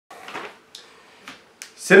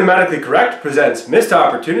Cinematically Correct presents missed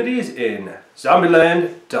opportunities in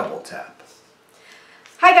ZombieLand Double Tap.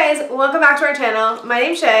 Hi guys, welcome back to our channel. My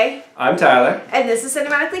name's Shae. I'm Tyler. And this is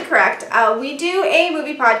Cinematically Correct. We do a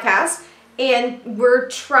movie podcast and we're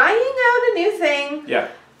trying out a new thing. Yeah.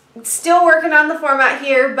 Still working on the format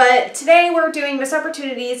here, but today we're doing missed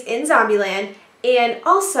opportunities in Zombieland, and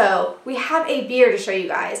also we have a beer to show you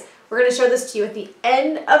guys. We're going to show this to you at the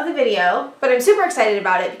end of the video, but I'm super excited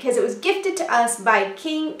about it because it was gifted to us by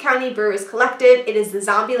King County Brewers Collective. It is the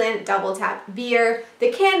ZombieLand Double Tap beer.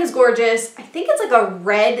 The can is gorgeous. I think it's like a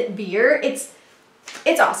red beer. It's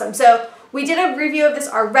awesome. So we did a review of this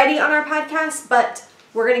already on our podcast, but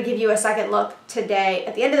we're going to give you a second look today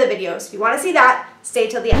at the end of the video. So if you want to see that, stay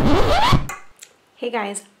till the end. Hey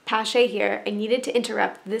guys, Shae here. I needed to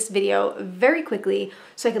interrupt this video very quickly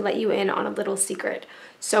so I could let you in on a little secret.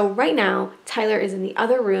 So right now, Tyler is in the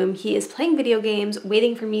other room. He is playing video games,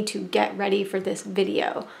 waiting for me to get ready for this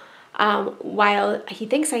video. While he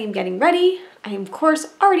thinks I am getting ready, I am of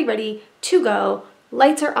course already ready to go.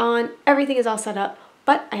 Lights are on, everything is all set up,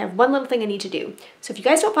 but I have one little thing I need to do. So if you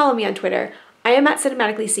guys don't follow me on Twitter, I am at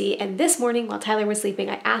Cinematically, and this morning while Tyler was sleeping,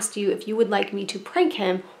 I asked you if you would like me to prank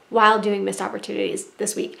him while doing missed opportunities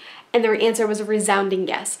this week. And the answer was a resounding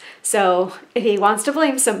yes. So if he wants to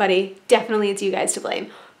blame somebody, definitely it's you guys to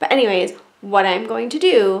blame. But anyways, what I'm going to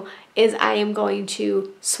do is I am going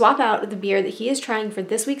to swap out the beer that he is trying for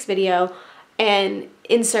this week's video and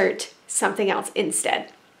insert something else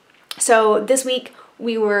instead. So this week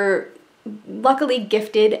we were luckily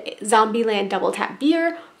gifted ZombieLand Double Tap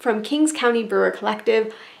beer from Kings County Brewer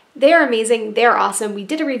Collective. They are amazing. They're awesome. We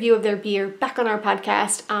did a review of their beer back on our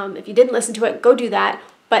podcast. If you didn't listen to it, go do that.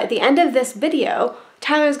 But at the end of this video,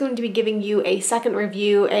 Tyler is going to be giving you a second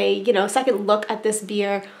review, a second look at this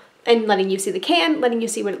beer and letting you see the can, letting you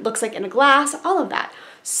see what it looks like in a glass, all of that.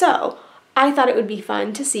 So I thought it would be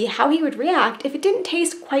fun to see how he would react if it didn't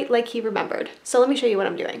taste quite like he remembered. So let me show you what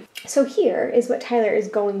I'm doing. So here is what Tyler is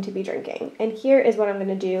going to be drinking. And here is what I'm going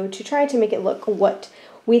to do to try to make it look what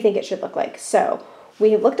we think it should look like. So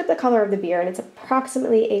we have looked up the color of the beer and it's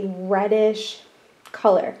approximately a reddish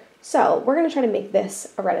color. So we're going to try to make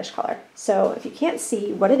this a reddish color. So if you can't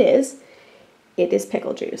see what it is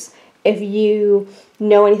pickle juice. If you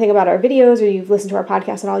know anything about our videos or you've listened to our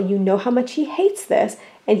podcast at all, you know how much he hates this.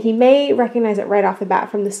 And he may recognize it right off the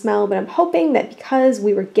bat from the smell, but I'm hoping that because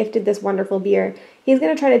we were gifted this wonderful beer, he's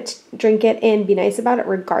going to try to drink it and be nice about it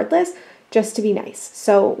regardless, just to be nice.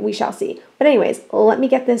 So we shall see. But anyways, let me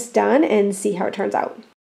get this done and see how it turns out.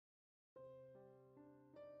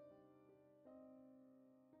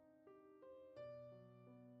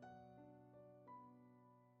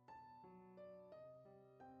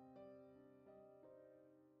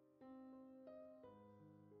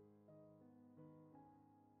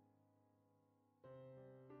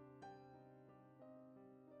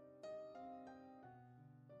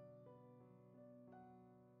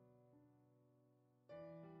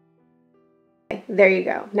 There you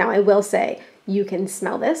go. Now I will say you can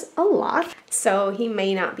smell this a lot, so he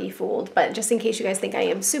may not be fooled, but just in case you guys think I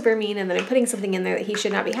am super mean and that I'm putting something in there that he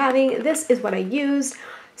should not be having, this is what I used.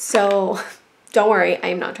 So don't worry, I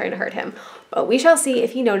am not trying to hurt him, but we shall see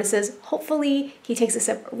if he notices. Hopefully he takes a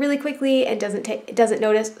sip really quickly and doesn't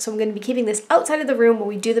notice. So I'm going to be keeping this outside of the room when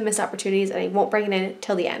we do the missed opportunities, and I won't bring it in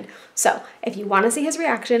till the end. So if you want to see his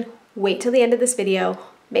reaction, wait till the end of this video.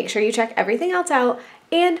 Make sure you check everything else out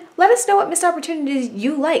and let us know what missed opportunities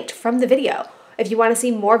you liked from the video. If you want to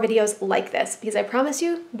see more videos like this, because I promise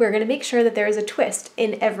you, we're going to make sure that there is a twist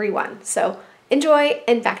in every one. So enjoy,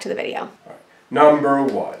 and back to the video. All right. Number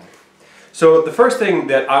one. So the first thing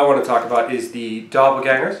that I want to talk about is the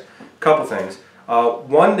doppelgangers. Couple things.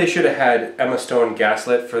 One, they should have had Emma Stone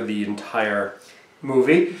gaslit for the entire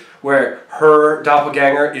movie, where her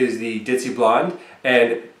doppelganger is the ditzy blonde,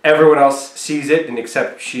 and everyone else sees it, and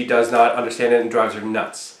except she does not understand it and drives her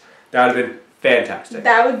nuts. That would have been fantastic.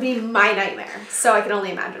 That would be my nightmare, so I can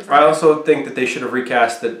only imagine. I also think that they should have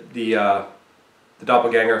recast the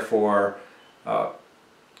doppelganger for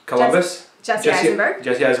Columbus. Jesse Eisenberg?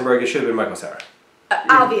 Jesse Eisenberg. It should have been Michael Cera.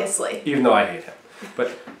 Obviously. Even though I hate him.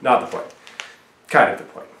 But not the point. Kind of the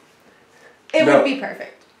point. It would be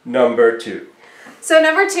perfect. Number two. So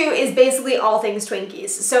number two is basically all things Twinkies.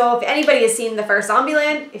 So if anybody has seen the first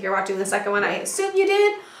Zombieland, if you're watching the second one, I assume you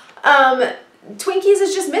did, Twinkies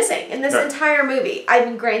is just missing in this entire movie. I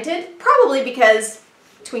mean, granted, probably because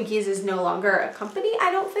Twinkies is no longer a company,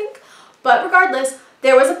 I don't think. But regardless,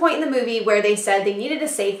 there was a point in the movie where they said they needed a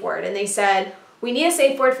safe word, and they said, we need a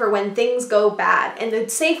safe word for when things go bad. And the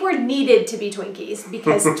safe word needed to be Twinkies,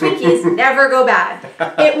 because Twinkies never go bad.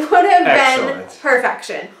 It would have been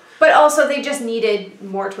perfection. But also, they just needed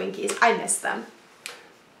more Twinkies. I miss them.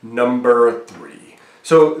 Number 3.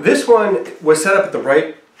 So this one was set up at the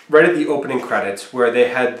right at the opening credits, where they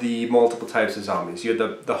had the multiple types of zombies. You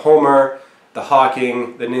had the Homer, the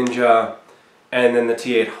Hawking, the Ninja, and then the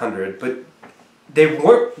T-800. But they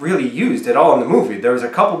weren't really used at all in the movie. There was a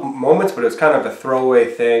couple moments, but it was kind of a throwaway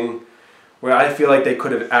thing, where I feel like they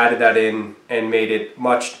could have added that in and made it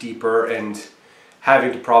much deeper and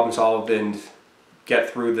having to problem solve and get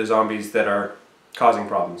through the zombies that are causing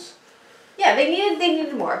problems. Yeah, they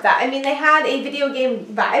needed more of that. I mean, they had a video game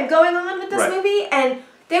vibe going on with this movie, and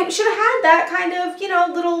they should have had that kind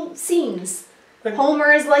of, little scenes. Like,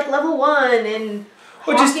 Homer is like level 1, and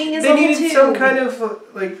Hawking is level 2. They needed some kind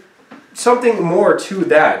of, something more to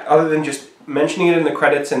that, other than just mentioning it in the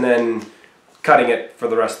credits and then cutting it for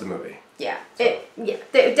the rest of the movie. Yeah, they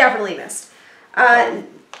definitely missed.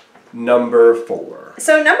 Number 4.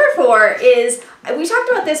 So number 4 is, we talked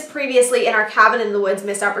about this previously in our Cabin in the Woods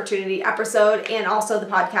Missed Opportunity episode and also the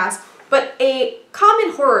podcast, but a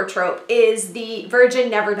common horror trope is the virgin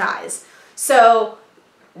never dies. So...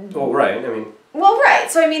 Well, right,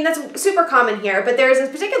 So, that's super common here, but there's a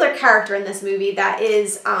particular character in this movie that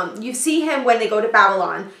is, you see him when they go to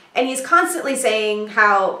Babylon, and he's constantly saying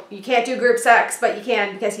how you can't do group sex, but you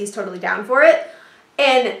can because he's totally down for it.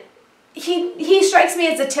 And he strikes me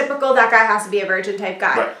as a typical, that guy has to be a virgin type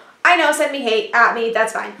guy. Right. I know, send me hate at me,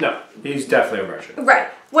 that's fine. No, he's definitely a virgin. Right.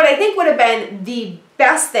 What I think would have been the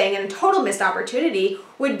best thing and a total missed opportunity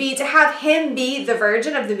would be to have him be the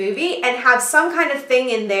virgin of the movie and have some kind of thing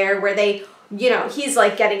in there where they, he's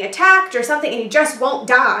like getting attacked or something and he just won't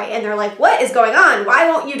die. And they're like, what is going on? Why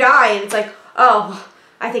won't you die? And it's like, oh,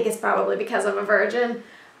 I think it's probably because I'm a virgin.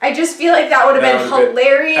 I just feel like that would have been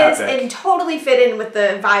hilarious and totally fit in with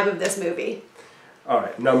the vibe of this movie. All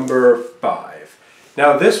right, number 5.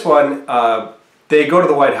 Now this one, they go to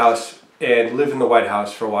the White House and live in the White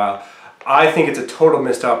House for a while. I think it's a total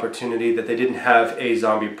missed opportunity that they didn't have a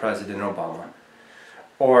zombie President Obama.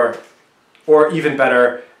 Or even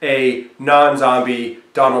better, a non-zombie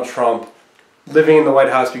Donald Trump living in the White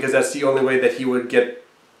House, because that's the only way that he would get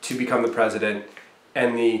to become the president.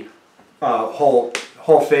 And the whole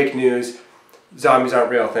fake news, zombies aren't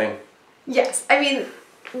real thing. Yes,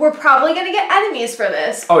 we're probably going to get enemies for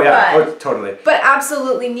this. Oh yeah, totally. But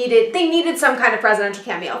absolutely they needed some kind of presidential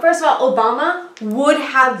cameo. First of all, Obama would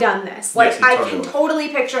have done this. I can totally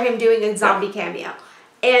picture him doing a zombie cameo.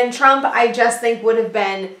 And Trump, I just think, would have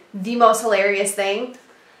been the most hilarious thing.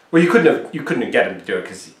 Well, you couldn't get him to do it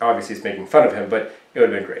because obviously it's making fun of him, but it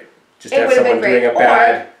would have been great. Just to have someone doing a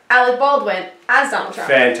bad... Or Alec Baldwin as Donald Trump.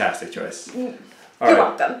 Fantastic choice. You're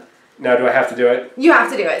welcome. Now, do I have to do it? You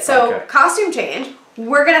have to do it. So, costume change.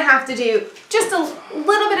 We're going to have to do just a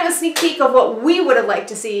little bit of a sneak peek of what we would have liked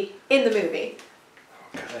to see in the movie.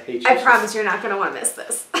 God, I hate you. I promise you're not going to want to miss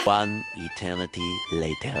this. One eternity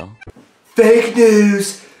later. Fake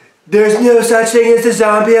news! There's no such thing as the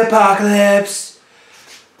zombie apocalypse!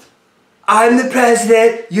 I'm the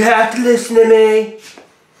president! You have to listen to me!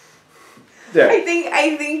 Yeah.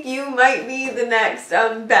 I think you might be the next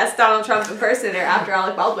best Donald Trump impersonator after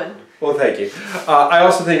Alec Baldwin. Well, thank you. I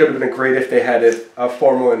also think it would have been great if they had a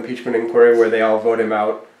formal impeachment inquiry where they all vote him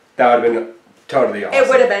out. That would have been totally awesome. It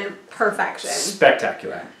would have been perfection.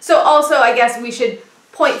 Spectacular. So also, I guess we should,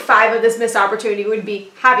 point 5 of this missed opportunity would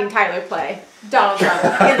be having Tyler play Donald Trump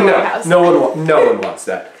in the White House. No one wants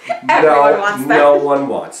that. Everyone wants that. No one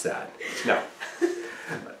wants that. No.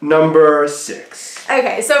 Number 6.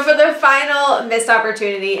 Okay, so for the final missed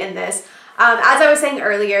opportunity in this, as I was saying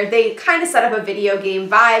earlier, they kind of set up a video game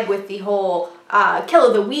vibe with the whole kill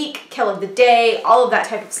of the week, kill of the day, all of that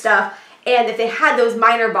type of stuff. And if they had those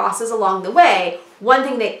minor bosses along the way, one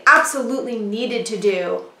thing they absolutely needed to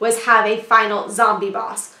do was have a final zombie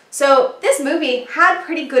boss. So this movie had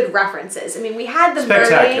pretty good references. We had the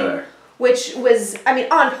murdering, which was,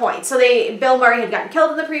 on point. So Bill Murray had gotten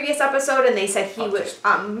killed in the previous episode, and they said he was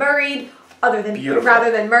murrayed rather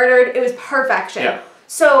than murdered. It was perfection. Yeah.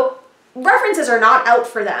 So references are not out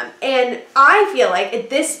for them. And I feel like at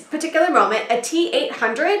this particular moment, a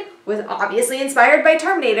T-800 was obviously inspired by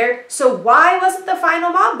Terminator. So why wasn't the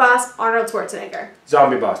final mob boss Arnold Schwarzenegger?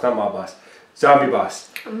 Zombie boss, not mob boss. Zombie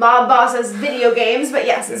boss. Mob boss is video games, but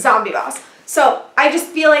yes, zombie boss. So I just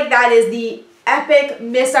feel like that is the epic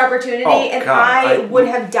missed opportunity, and I would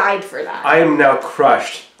have died for that. I am now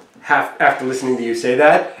crushed after listening to you say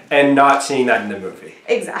that and not seeing that in the movie.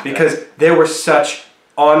 Exactly. Because there were such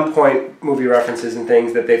on-point movie references and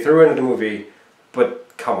things that they threw into the movie,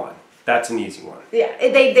 but come on, that's an easy one. Yeah,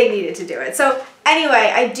 they needed to do it. So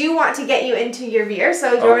anyway, I do want to get you into your beer,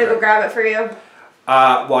 so do you want me to go grab it for you?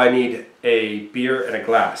 Well, I need a beer and a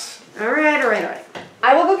glass. All right, all right, all right.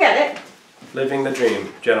 I will go get it. Living the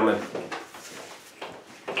dream, gentlemen.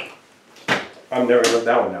 I'm never gonna live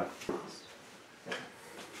that one down.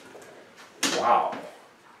 Wow,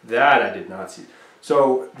 that I did not see.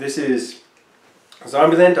 So this is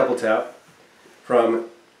ZombieLand Double Tap from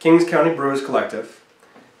Kings County Brewers Collective.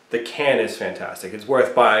 The can is fantastic. It's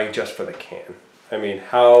worth buying just for the can. I mean,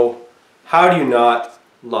 how do you not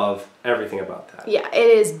love everything about that? Yeah, it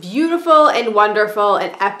is beautiful and wonderful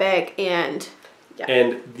and epic and yeah.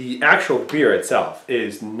 And the actual beer itself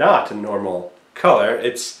is not a normal color.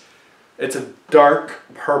 It's a dark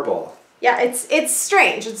purple. Yeah, it's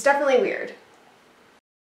strange. It's definitely weird.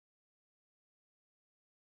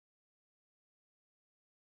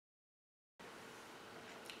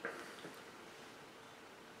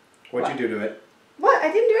 What'd you do to it? What?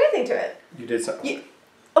 I didn't do anything to it. You did something.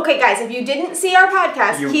 Okay, guys, if you didn't see our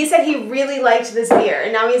podcast, he said he really liked this beer,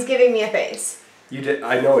 and now he's giving me a face. You did.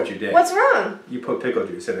 I know what you did. What's wrong? You put pickle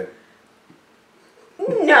juice in it.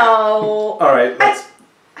 No. All right. Let's...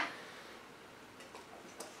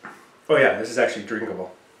 Oh yeah, this is actually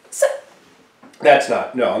drinkable. So... That's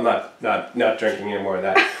not. No, I'm not drinking any more of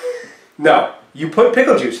that. No, you put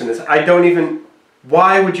pickle juice in this. I don't even.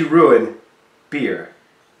 Why would you ruin beer?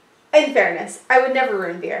 In fairness, I would never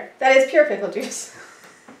ruin beer. That is pure pickle juice.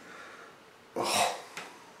 Oh.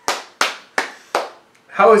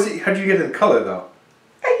 How did you get the color though?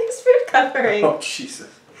 I used food coloring. Oh Jesus!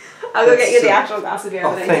 I'll go get you the actual glass of beer.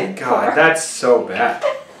 Oh, thank God! That's so bad.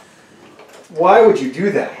 Why would you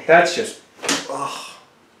do that? That's just. Oh.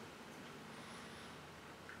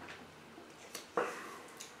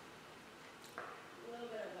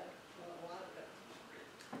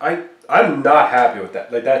 I'm not happy with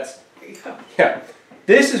that. Like that's. Here you go. Yeah,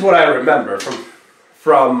 this is what I remember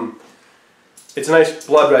from. It's a nice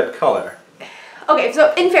blood red color. Okay,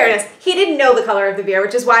 so in fairness, he didn't know the color of the beer,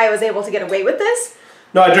 which is why I was able to get away with this.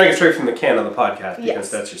 No, I drank it straight from the can on the podcast because yes.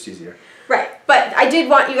 that's just easier. Right, but I did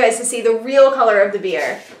want you guys to see the real color of the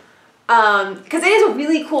beer. Because it is a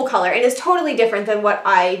really cool color and it's totally different than what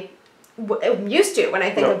I am used to when I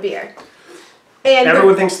think of beer. And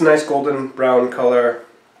everyone thinks the nice golden brown color.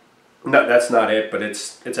 No, that's not it, but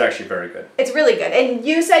it's actually very good. It's really good. And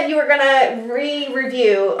you said you were going to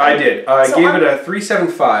re-review. I did. I gave it a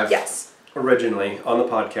 3.75 yes. originally on the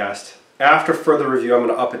podcast. After further review, I'm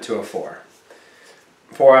going to up it to a 4.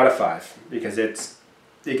 4 out of 5 because it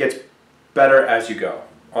gets better as you go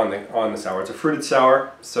on the sour. It's a fruited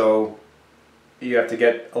sour, so you have to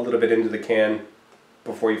get a little bit into the can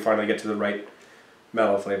before you finally get to the right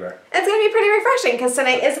mellow flavor. It's going to be pretty refreshing because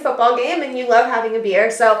tonight is a football game and you love having a beer.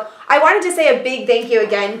 So I wanted to say a big thank you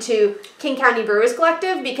again to King County Brewers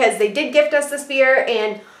Collective because they did gift us this beer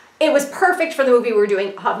and it was perfect for the movie we're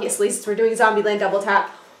doing, obviously, since we're doing ZombieLand Double Tap.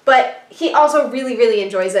 But he also really, really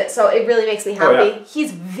enjoys it, so it really makes me happy. Oh, yeah.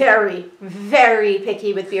 He's very, very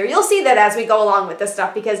picky with beer. You'll see that as we go along with this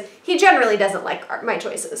stuff because he generally doesn't like my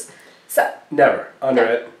choices. So never under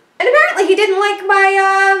it. And apparently he didn't like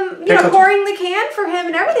my, pouring the can for him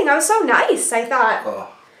and everything. I was so nice, I thought.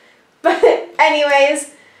 Oh. But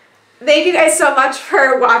anyways, thank you guys so much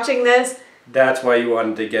for watching this. That's why you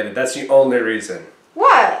wanted to get it. That's the only reason.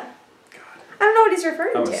 What? God. I don't know what he's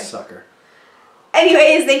referring to. I'm a sucker.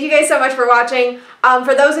 Anyways, thank you guys so much for watching.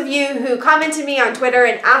 For those of you who commented me on Twitter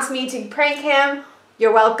and asked me to prank him,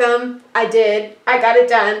 you're welcome. I did. I got it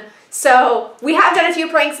done. So we have done a few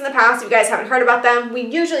pranks in the past. If you guys haven't heard about them, we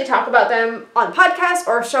usually talk about them on podcast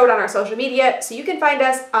or show it on our social media. So you can find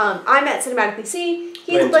us. I'm at Cinematically C.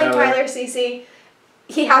 He's Blake Tyler CC.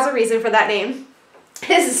 He has a reason for that name.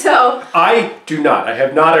 So I do not. I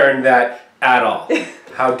have not earned that at all.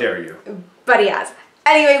 How dare you? But he has.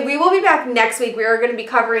 Anyway, we will be back next week. We are going to be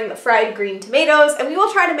covering the fried green tomatoes, and we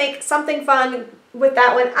will try to make something fun with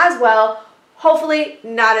that one as well. Hopefully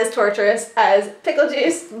not as torturous as pickle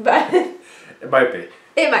juice, but it might be.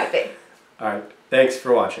 It might be. All right. Thanks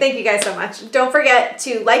for watching. Thank you guys so much. Don't forget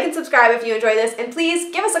to like and subscribe if you enjoy this, and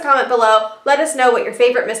please give us a comment below. Let us know what your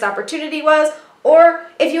favorite missed opportunity was, or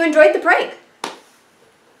if you enjoyed the prank.